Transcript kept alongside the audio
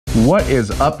What is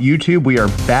up, YouTube? We are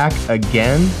back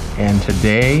again, and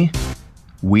today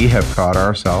we have caught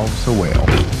ourselves a whale.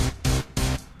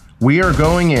 We are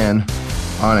going in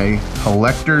on a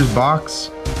collector's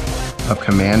box of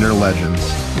Commander Legends.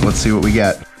 Let's see what we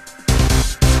get.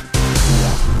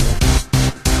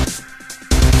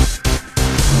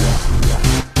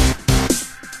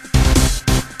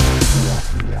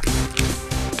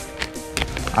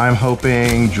 I'm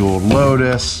hoping Jeweled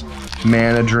Lotus,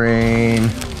 Mana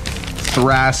Drain,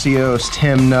 Thrasios,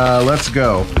 Tymna, let's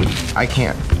go. I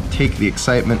can't take the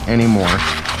excitement anymore.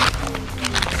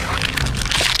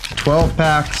 12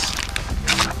 packs.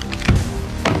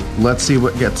 Let's see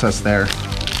what gets us there.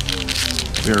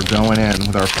 We are going in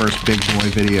with our first big boy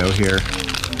video here.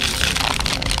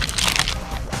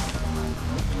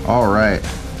 All right.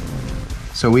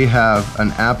 So we have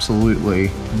an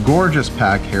absolutely gorgeous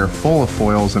pack here, full of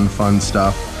foils and fun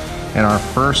stuff. And our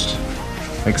first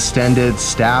extended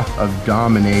Staff of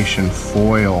Domination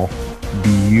foil.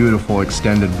 Beautiful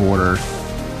extended border.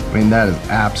 I mean, that is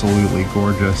absolutely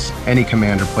gorgeous. Any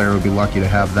Commander player would be lucky to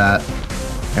have that.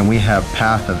 And we have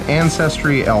Path of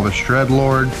Ancestry, Elvish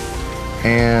Dreadlord,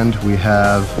 and we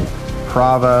have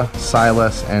Prava,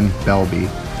 Silas, and Belby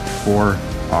for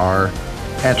our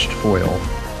etched foil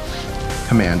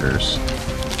Commanders.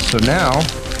 So now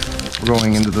we're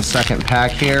going into the second pack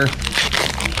here,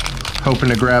 hoping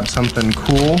to grab something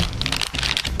cool.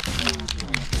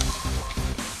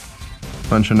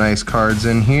 Bunch of nice cards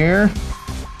in here,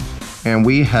 and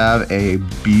we have a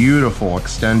beautiful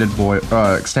extended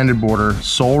border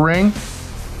Soul Ring,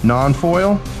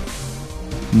 non-foil,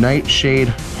 Nightshade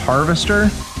Harvester,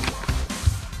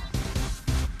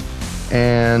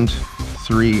 and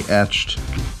 3 etched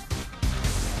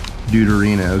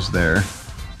Deuterinos there.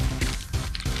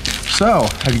 So,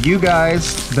 have you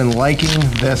guys been liking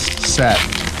this set?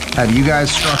 Have you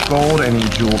guys struck gold? Any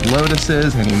Jeweled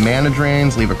Lotuses? Any Mana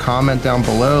Drains? Leave a comment down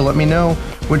below. Let me know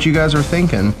what you guys are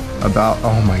thinking about.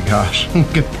 Oh my gosh,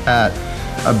 look at that.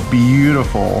 A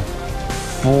beautiful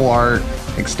full art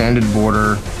extended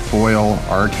border foil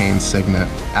Arcane Signet.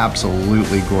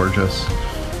 Absolutely gorgeous.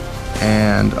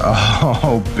 And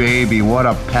oh baby, what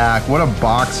a pack, what a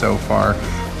box so far.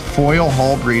 Foil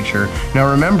Hull Breacher.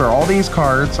 Now remember, all these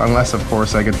cards, unless of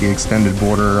course I get the extended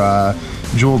border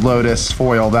Jeweled Lotus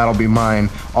foil, that'll be mine.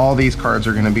 All these cards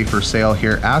are going to be for sale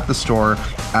here at the store.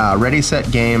 Ready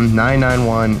Set Game,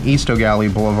 991 East O'Galley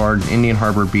Boulevard, Indian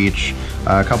Harbor Beach.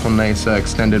 A couple nice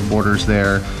extended borders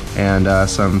there, and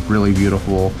some really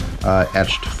beautiful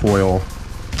etched foil,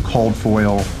 cold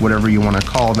foil, whatever you want to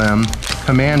call them,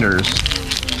 Commanders.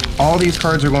 All these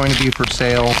cards are going to be for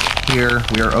sale here.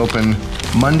 We are open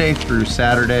Monday through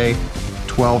Saturday,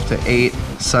 12 to 8.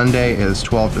 Sunday is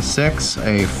 12 to 6.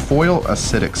 A foil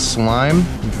acidic slime.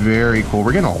 Very cool.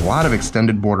 We're getting a lot of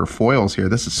extended border foils here.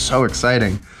 This is so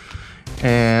exciting.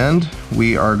 And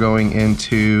we are going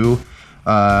into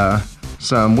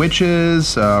some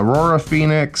witches, Aurora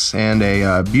Phoenix, and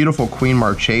a beautiful Queen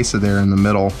Marchesa there in the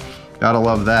middle. Gotta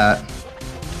love that.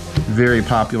 Very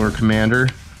popular Commander.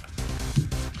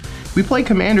 We play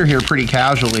Commander here pretty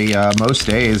casually most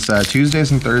days.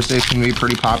 Tuesdays and Thursdays can be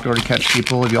pretty popular to catch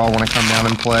people if y'all want to come down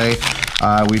and play.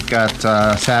 We've got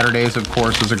Saturdays, of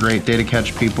course, is a great day to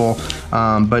catch people.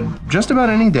 But just about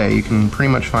any day, you can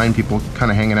pretty much find people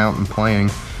kind of hanging out and playing.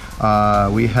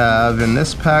 We have in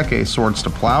this pack a Swords to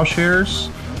Plowshares,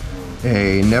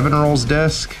 a Nevinyrral's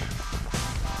Disc,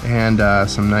 and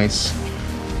some nice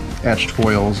etched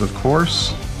foils, of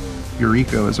course.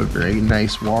 Yuriko is a very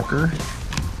nice walker.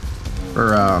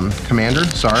 Or Commander,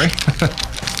 sorry.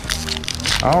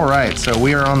 All right, so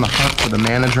we are on the hunt for the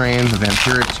Mana Drain, the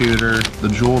Vampiric Tutor, the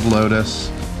Jeweled Lotus.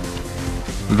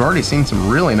 We've already seen some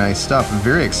really nice stuff. A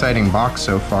very exciting box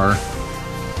so far.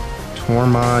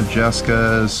 Torma,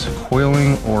 Jeska's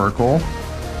Coiling Oracle,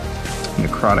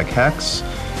 Necrotic Hex,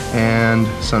 and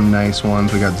some nice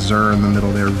ones. We got Zur in the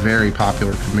middle there, very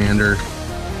popular Commander.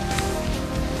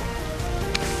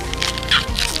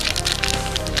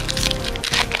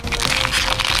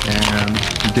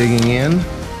 And digging in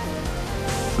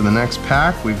to the next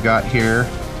pack, we've got here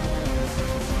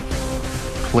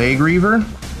Plague Reaver.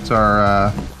 It's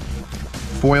our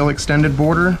foil extended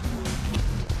border.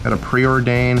 Got a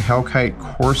Preordain, Hellkite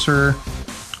Courser,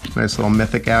 nice little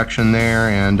mythic action there,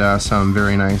 and some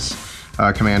very nice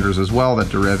Commanders as well. That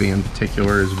Derevi in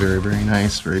particular is very, very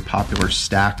nice, very popular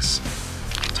stacks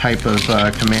type of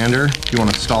Commander. If you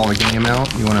want to stall a game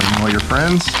out, you want to annoy your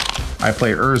friends. I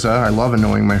play Urza. I love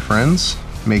annoying my friends,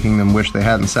 making them wish they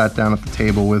hadn't sat down at the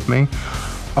table with me.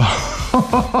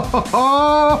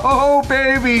 Oh,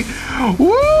 baby!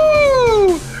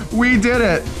 Woo! We did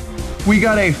it! We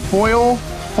got a foil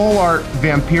full art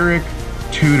vampiric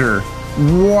tutor.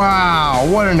 Wow,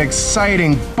 what an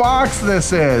exciting box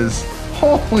this is.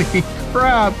 Holy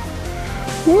crap.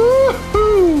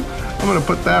 Woohoo! I'm gonna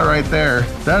put that right there.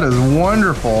 That is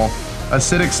wonderful.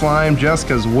 Acidic slime,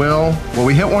 Jessica's will. Well,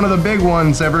 we hit one of the big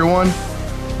ones, everyone.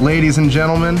 Ladies and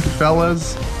gentlemen,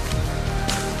 fellas.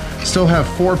 Still have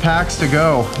 4 packs to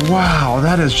go. Wow,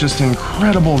 that is just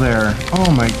incredible there.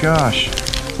 Oh my gosh.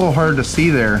 It's a little hard to see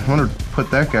there. I want to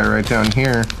put that guy right down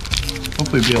here.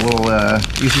 Hopefully it'll be a little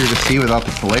easier to see without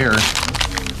the glare.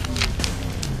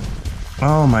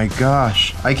 Oh my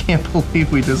gosh. I can't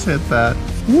believe we just hit that.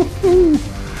 Woohoo!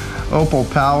 Opal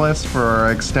Palace for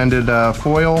our extended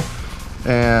foil.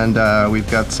 And we've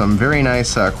got some very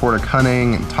nice Court of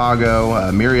Cunning and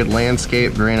Tago, Myriad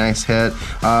Landscape, very nice hit.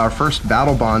 Our first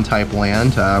Battle Bond type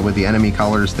land with the enemy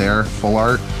colors there, full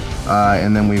art.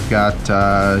 And then we've got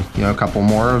you know, a couple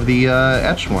more of the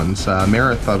etched ones.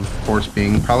 Marith, of course,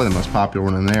 being probably the most popular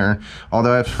one in there.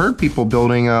 Although I've heard people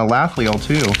building Lathliel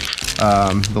too,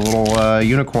 the little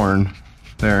unicorn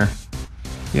there.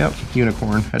 Yep,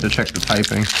 unicorn. Had to check the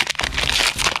typing.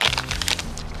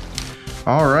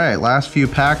 All right, last few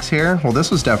packs here. Well, this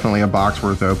was definitely a box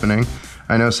worth opening.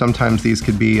 I know sometimes these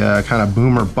could be kind of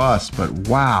boom or bust, but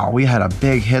wow, we had a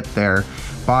big hit there.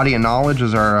 Body of Knowledge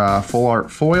is our full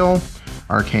art foil.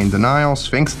 Arcane Denial,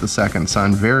 Sphinx the Second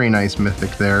Son, very nice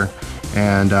mythic there.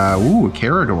 And ooh,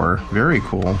 Carador, very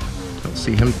cool. Don't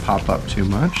see him pop up too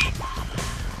much.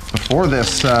 Before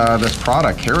this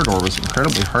product, Carador was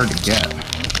incredibly hard to get.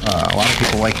 A lot of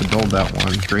people like to build that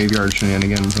one. Graveyard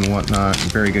shenanigans and whatnot.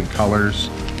 Very good colors.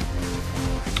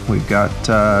 We've got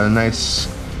nice...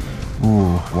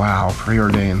 Ooh, wow,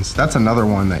 Preordains. That's another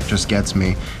one that just gets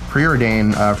me.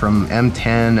 Preordain from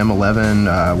M10,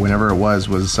 M11, whenever it was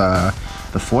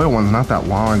the foil ones not that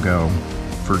long ago.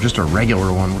 For just a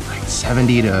regular one, with like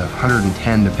 70 to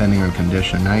 110 depending on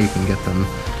condition. Now you can get them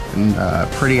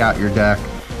pretty out your deck.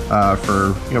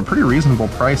 For, you know, pretty reasonable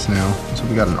price now. So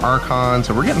we got an Archon,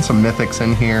 so we're getting some mythics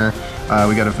in here.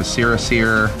 We got a Viscera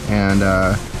Seer and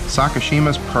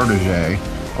Sakashima's Protege,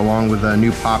 along with a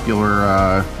new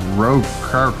popular Rogue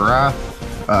Kargrath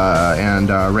and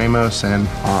Ramos and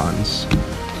Hans.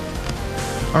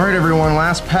 All right, everyone,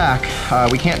 last pack.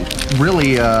 We can't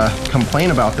really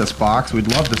complain about this box. We'd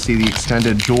love to see the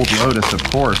extended Jeweled Lotus, of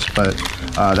course, but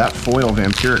that foil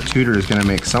Vampiric Tutor is gonna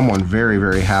make someone very,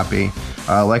 very happy.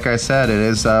 Like I said, it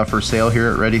is for sale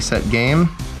here at Ready Set Game.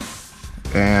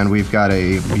 And we've got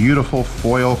a beautiful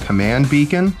foil command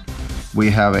beacon. We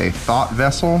have a Thought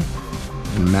Vessel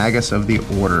and Magus of the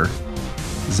Order,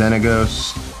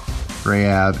 Xenagos,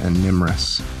 Rayab, and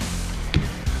Nimrus.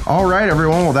 All right,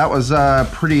 everyone. Well, that was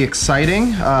pretty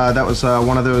exciting. That was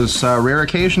one of those rare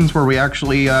occasions where we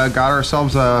actually got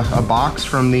ourselves a box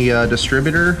from the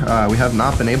distributor. We have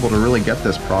not been able to really get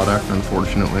this product,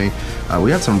 unfortunately. We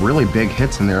had some really big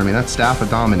hits in there. I mean, that Staff of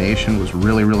Domination was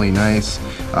really, really nice.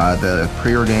 The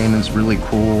Preordain is really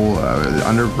cool.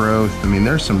 Undergrowth. I mean,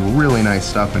 there's some really nice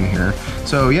stuff in here.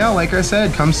 So yeah, like I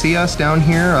said, come see us down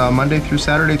here Monday through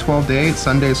Saturday, 12 to 8,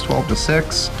 Sundays 12 to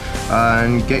 6,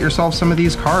 and get yourself some of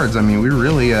these cards. I mean, we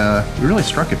really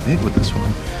struck it big with this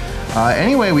one.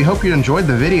 Anyway, we hope you enjoyed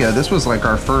the video. This was like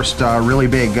our first really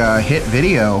big hit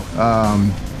video.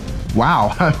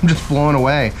 Wow, I'm just blown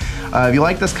away. If you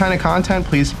like this kind of content,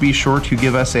 please be sure to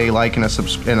give us a like and a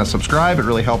subscribe. It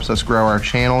really helps us grow our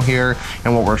channel here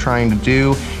and what we're trying to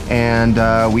do.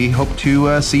 And we hope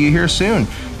to see you here soon.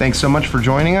 Thanks so much for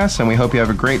joining us, and we hope you have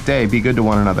a great day. Be good to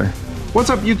one another. What's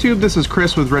up, YouTube? This is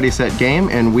Chris with Ready Set Game,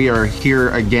 and we are here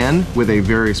again with a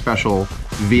very special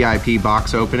VIP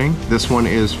box opening. This one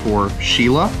is for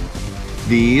Sheila.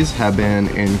 These have been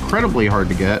incredibly hard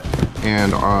to get,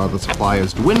 and the supply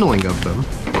is dwindling of them.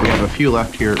 We have a few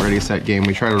left here at Ready Set Game.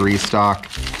 We try to restock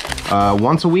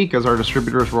once a week as our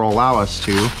distributors will allow us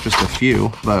to, just a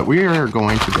few, but we are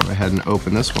going to go ahead and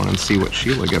open this one and see what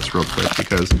Sheila gets real quick,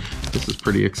 because this is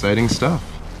pretty exciting stuff.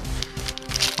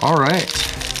 All right.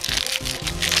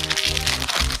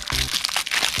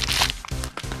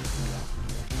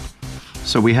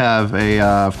 So we have a,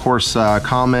 of course,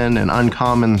 common and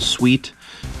uncommon suite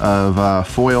of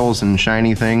foils and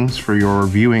shiny things for your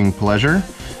viewing pleasure.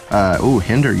 Oh,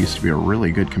 Hinder used to be a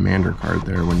really good commander card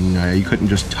there, when you couldn't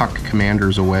just tuck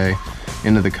commanders away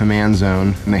into the command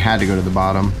zone, and they had to go to the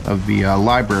bottom of the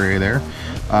library there.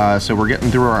 So we're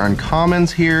getting through our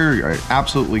uncommons here.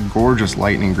 Absolutely gorgeous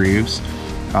Lightning Greaves.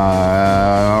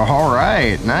 All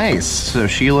right, nice. So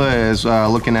Sheila is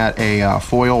looking at a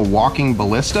foil Walking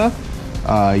Ballista.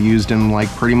 Used in like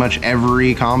pretty much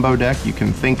every combo deck you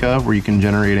can think of where you can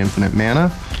generate infinite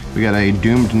mana. We got a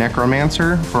Doomed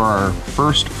Necromancer for our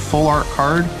first full art card.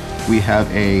 card, we have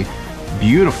a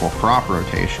beautiful crop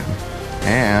rotation.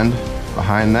 And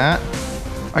behind that,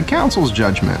 a council's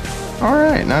judgment. All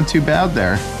right, not too bad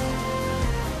there.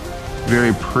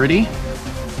 Very pretty.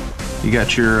 You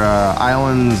got your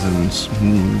islands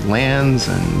and lands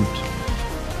and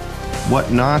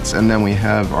whatnots, and then we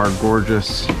have our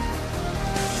gorgeous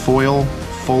foil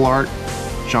full art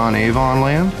John Avon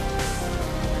land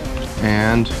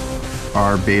and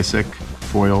our basic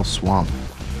foil swamp.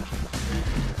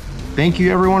 Thank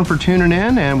you everyone for tuning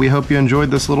in, and we hope you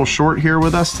enjoyed this little short here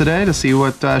with us today to see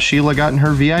what Sheila got in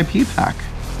her VIP pack.